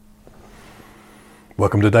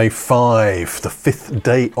Welcome to day 5, the 5th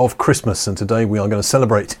day of Christmas, and today we are going to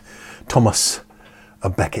celebrate Thomas a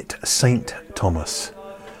Becket, Saint Thomas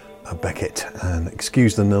a Becket. And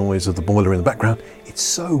excuse the noise of the boiler in the background, it's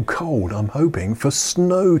so cold, I'm hoping for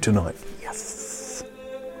snow tonight. Yes!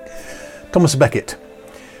 Thomas a Becket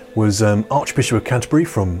was Archbishop of Canterbury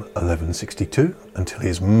from 1162 until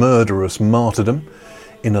his murderous martyrdom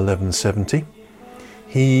in 1170.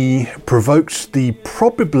 He provoked the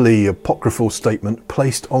probably apocryphal statement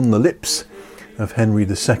placed on the lips of Henry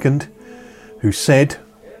II, who said,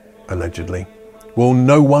 allegedly, "Will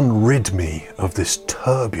no one rid me of this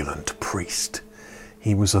turbulent priest?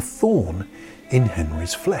 He was a thorn in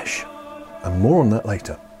Henry's flesh." And more on that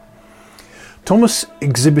later. Thomas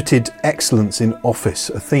exhibited excellence in office,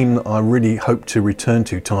 a theme that I really hope to return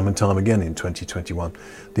to time and time again in 2021.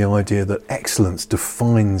 The idea that excellence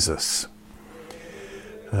defines us.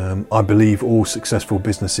 I believe all successful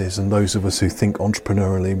businesses and those of us who think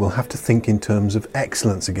entrepreneurially will have to think in terms of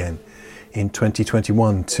excellence again in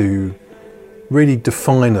 2021 to really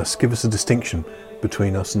define us, give us a distinction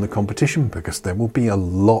between us and the competition, because there will be a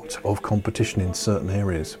lot of competition in certain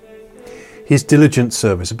areas. His diligent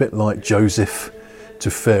service, a bit like Joseph to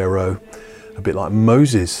Pharaoh, a bit like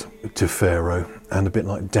Moses to Pharaoh, and a bit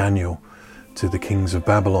like Daniel to the kings of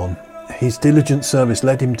Babylon. His diligent service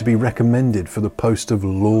led him to be recommended for the post of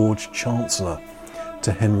Lord Chancellor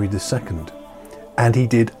to Henry II. And he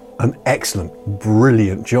did an excellent,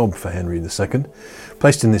 brilliant job for Henry II.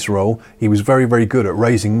 Placed in this role, he was very, very good at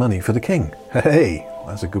raising money for the king. Hey,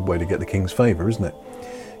 that's a good way to get the king's favour, isn't it?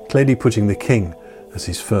 Clearly putting the king as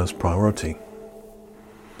his first priority.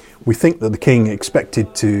 We think that the king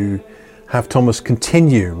expected to have Thomas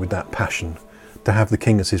continue with that passion, to have the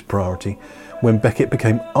king as his priority, when Becket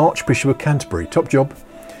became Archbishop of Canterbury. Top job.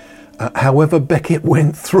 However, Becket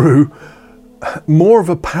went through more of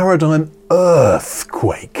a paradigm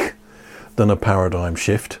earthquake than a paradigm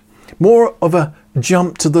shift. More of a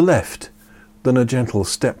jump to the left than a gentle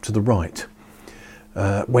step to the right.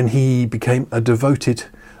 When he became a devoted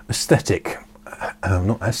ascetic.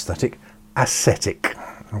 Not aesthetic, ascetic.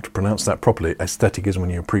 I have to pronounce that properly. Aesthetic is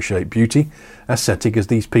when you appreciate beauty. Ascetic is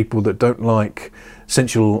these people that don't like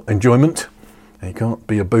sensual enjoyment. You can't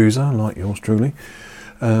be a boozer like yours truly.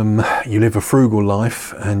 You live a frugal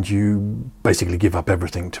life and you basically give up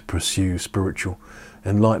everything to pursue spiritual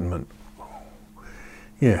enlightenment.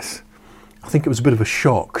 Yes, I think it was a bit of a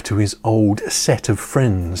shock to his old set of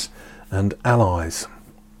friends and allies.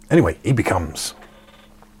 Anyway, he becomes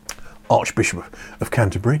Archbishop of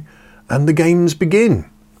Canterbury and the games begin.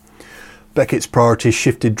 Becket's priorities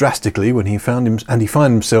shifted drastically when he found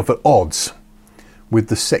himself at odds with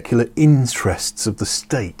the secular interests of the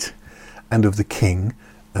state and of the king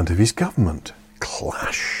and of his government.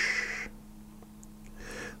 Clash.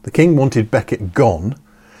 The king wanted Becket gone,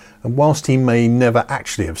 and whilst he may never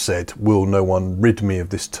actually have said, "Will no one rid me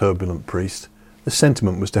of this turbulent priest?" the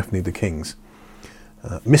sentiment was definitely the king's.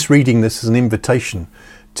 Misreading this as an invitation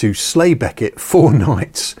to slay Becket, 4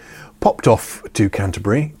 knights popped off to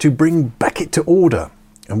Canterbury to bring Becket to order.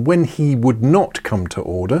 And when he would not come to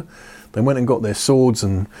order, they went and got their swords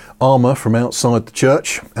and armour from outside the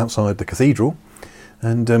church, outside the cathedral,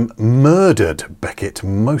 and murdered Becket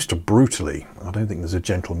most brutally. I don't think there's a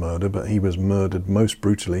gentle murder, but he was murdered most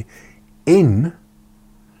brutally in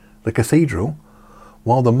the cathedral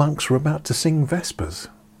while the monks were about to sing Vespers.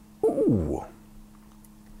 Ooh.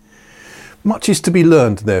 Much is to be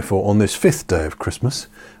learned, therefore, on this 5th day of Christmas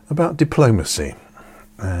about diplomacy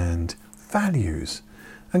and values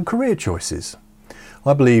and career choices.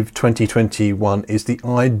 I believe 2021 is the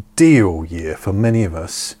ideal year for many of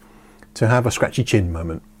us to have a scratchy chin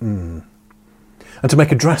moment and to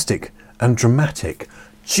make a drastic and dramatic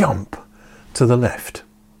jump to the left.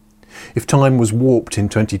 If time was warped in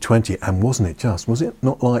 2020, and wasn't it just, was it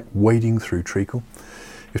not like wading through treacle?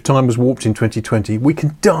 If time was warped in 2020, we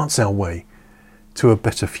can dance our way to a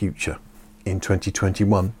better future in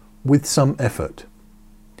 2021 with some effort.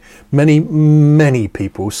 Many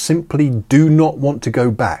people simply do not want to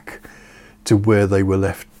go back to where they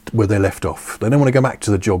left off. They don't want to go back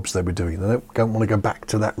to the jobs they were doing. They don't want to go back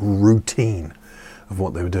to that routine of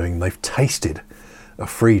what they were doing. They've tasted of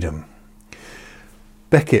freedom.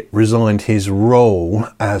 Becket resigned his role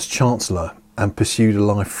as Chancellor and pursued a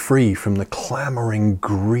life free from the clamouring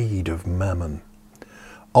greed of mammon.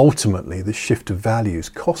 Ultimately, this shift of values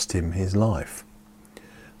cost him his life.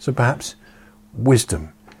 So perhaps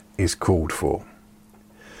wisdom is called for.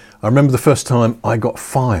 I remember the first time I got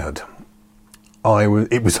fired.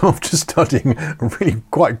 It was after studying a really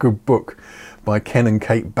quite good book by Ken and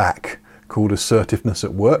Kate Back called Assertiveness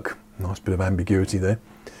at Work. Nice bit of ambiguity there.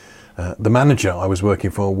 The manager I was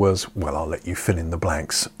working for was, well, I'll let you fill in the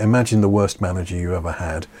blanks. Imagine the worst manager you ever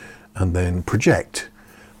had and then project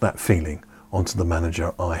that feeling onto the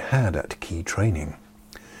manager I had at Key Training.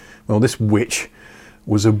 Well, this witch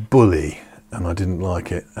was a bully and I didn't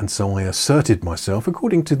like it, and so I asserted myself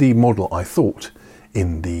according to the model I thought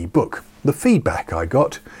in the book. The feedback I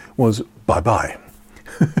got was bye-bye.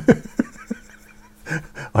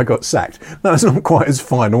 I got sacked. That's not quite as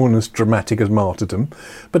final and as dramatic as martyrdom,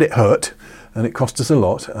 but it hurt and it cost us a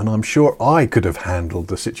lot, and I'm sure I could have handled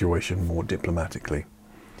the situation more diplomatically.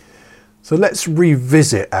 So let's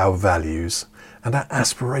revisit our values and our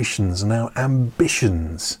aspirations and our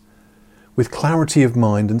ambitions with clarity of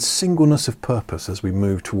mind and singleness of purpose as we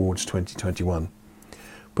move towards 2021.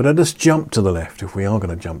 But let us jump to the left, if we are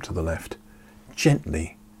going to jump to the left,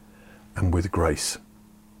 gently and with grace.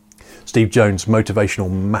 Steve Jones, motivational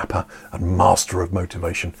mapper and master of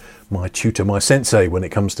motivation, my tutor, my sensei when it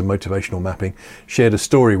comes to motivational mapping, shared a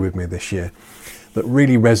story with me this year that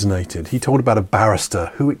really resonated. He told about a barrister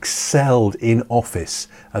who excelled in office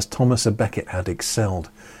as Thomas Becket had excelled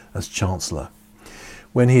as Chancellor.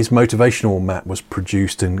 When his motivational map was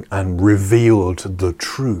produced and revealed the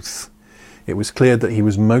truth, it was clear that he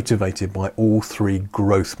was motivated by all three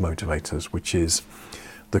growth motivators, which is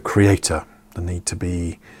the creator, the need to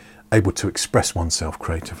be able to express oneself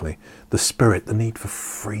creatively, the spirit, the need for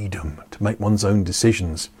freedom, to make one's own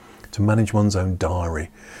decisions, to manage one's own diary,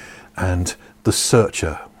 and the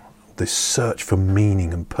searcher, this search for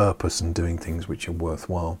meaning and purpose and doing things which are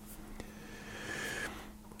worthwhile.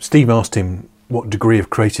 Steve asked him what degree of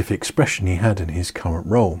creative expression he had in his current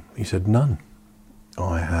role. He said, none.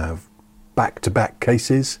 I have back-to-back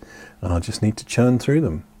cases and I just need to churn through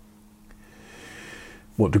them.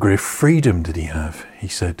 What degree of freedom did he have? He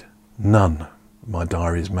said, none. My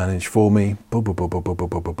diary is managed for me. Boom, boom, boom, boom, boom, boom,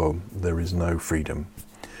 boom, boom, boom. There is no freedom.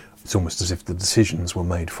 It's almost as if the decisions were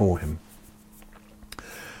made for him.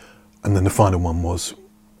 And then the final one was,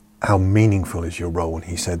 how meaningful is your role? And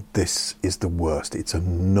he said, this is the worst. It's a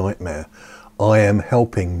nightmare. I am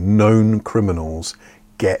helping known criminals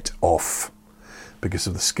get off because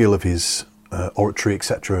of the skill of his oratory,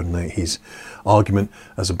 etc., and his argument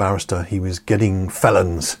as a barrister. He was getting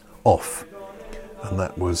felons off, and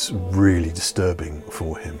that was really disturbing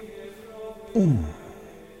for him.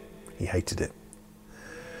 He hated it.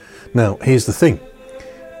 Now, here's the thing.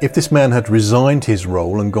 If this man had resigned his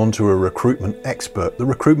role and gone to a recruitment expert, the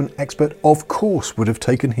recruitment expert, of course, would have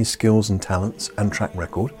taken his skills and talents and track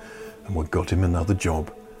record and would got him another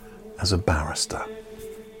job as a barrister.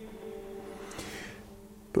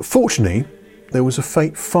 But fortunately, there was a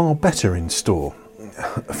fate far better in store,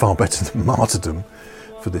 far better than martyrdom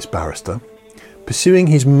for this barrister, pursuing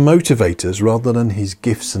his motivators rather than his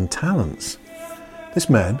gifts and talents. This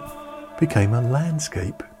man became a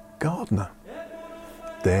landscape gardener.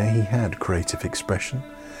 There he had creative expression,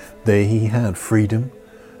 there he had freedom,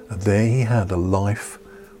 and there he had a life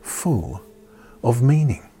full of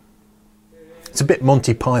meaning. It's a bit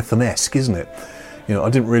Monty Python-esque, isn't it? You know,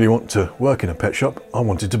 I didn't really want to work in a pet shop. I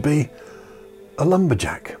wanted to be a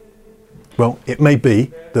lumberjack. Well, it may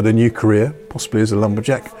be that a new career, possibly as a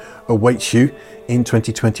lumberjack, awaits you in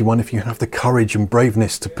 2021 if you have the courage and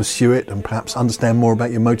braveness to pursue it and perhaps understand more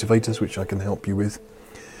about your motivators, which I can help you with.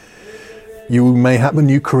 You may have a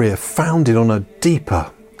new career founded on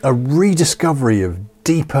a rediscovery of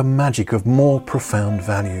deeper magic, of more profound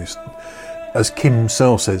values. As Kim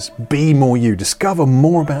Searle says, be more you, discover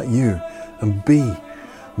more about you and be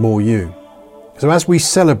more you. So as we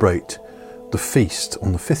celebrate the feast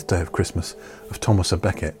on the 5th day of Christmas of Thomas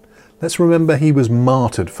Becket, let's remember he was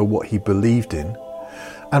martyred for what he believed in,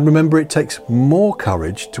 and remember it takes more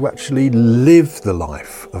courage to actually live the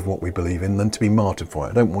life of what we believe in than to be martyred for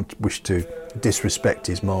it. I don't wish to disrespect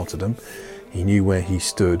his martyrdom. He knew where he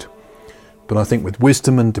stood. But I think with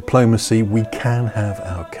wisdom and diplomacy, we can have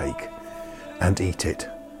our cake and eat it,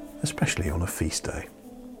 especially on a feast day.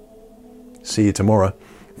 See you tomorrow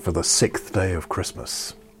for the 6th day of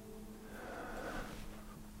Christmas.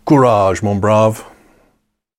 Courage, mon brave.